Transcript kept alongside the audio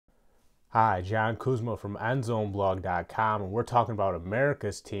Hi, John Kuzma from EndZoneBlog.com, and we're talking about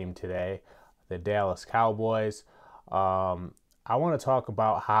America's team today, the Dallas Cowboys. I want to talk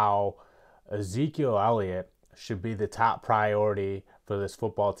about how Ezekiel Elliott should be the top priority for this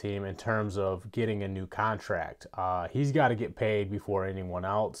football team in terms of getting a new contract. He's got to get paid before anyone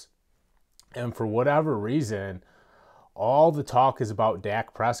else. And for whatever reason, all the talk is about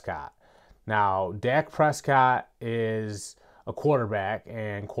Dak Prescott. Now, Dak Prescott is a quarterback,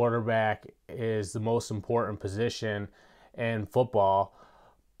 and quarterback is the most important position in football.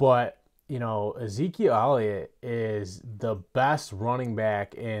 But, Ezekiel Elliott is the best running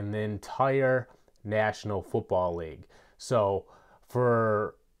back in the entire National Football League. So,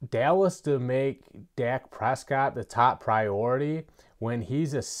 for Dallas to make Dak Prescott the top priority when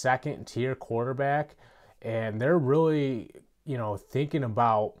he's a second tier quarterback, and they're really, thinking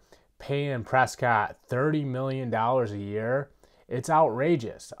about paying Prescott $30 million a year, it's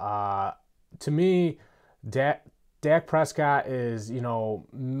outrageous. To me, Dak Prescott is,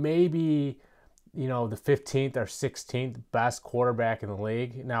 maybe, the 15th or 16th best quarterback in the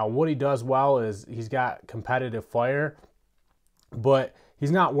league. Now, what he does well is he's got competitive fire, but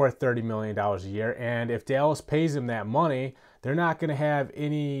he's not worth $30 million a year. And if Dallas pays him that money, they're not going to have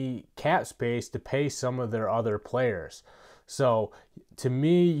any cap space to pay some of their other players. So to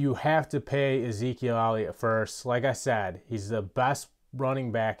me, you have to pay Ezekiel Elliott first. Like I said, he's the best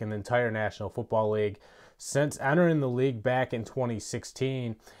running back in the entire National Football League. Since entering the league back in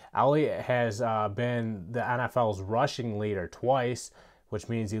 2016, Elliott has been the NFL's rushing leader twice, which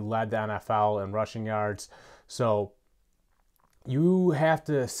means he led the NFL in rushing yards. So you have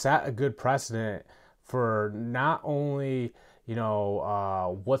to set a good precedent for not only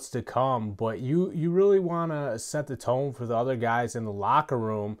what's to come, but you really want to set the tone for the other guys in the locker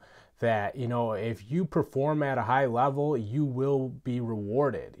room that, if you perform at a high level, you will be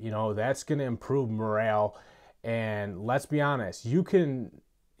rewarded. That's going to improve morale. And let's be honest, you can,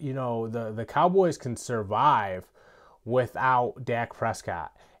 the Cowboys can survive without Dak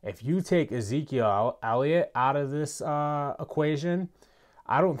Prescott. If you take Ezekiel Elliott out of this equation,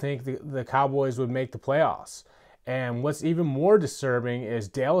 I don't think the Cowboys would make the playoffs. And what's even more disturbing is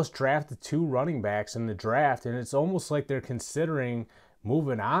Dallas drafted 2 running backs in the draft, and it's almost like they're considering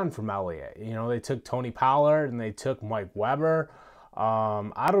moving on from Elliott. They took Tony Pollard and they took Mike Weber.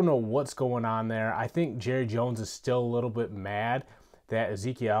 I don't know what's going on there. I think Jerry Jones is still a little bit mad that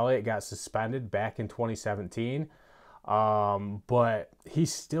Ezekiel Elliott got suspended back in 2017. But he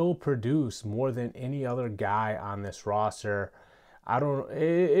still produced more than any other guy on this roster.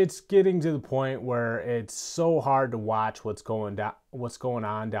 It's getting to the point where it's so hard to watch what's going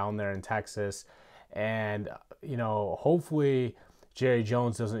on down there in Texas. And, hopefully Jerry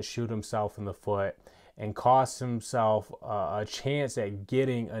Jones doesn't shoot himself in the foot and cost himself a chance at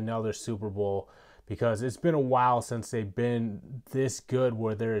getting another Super Bowl, because it's been a while since they've been this good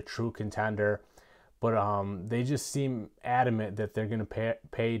where they're a true contender. But they just seem adamant that they're going to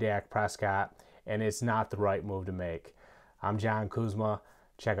pay Dak Prescott, and it's not the right move to make. I'm John Kuzma.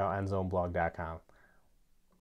 Check out EndZoneBlog.com.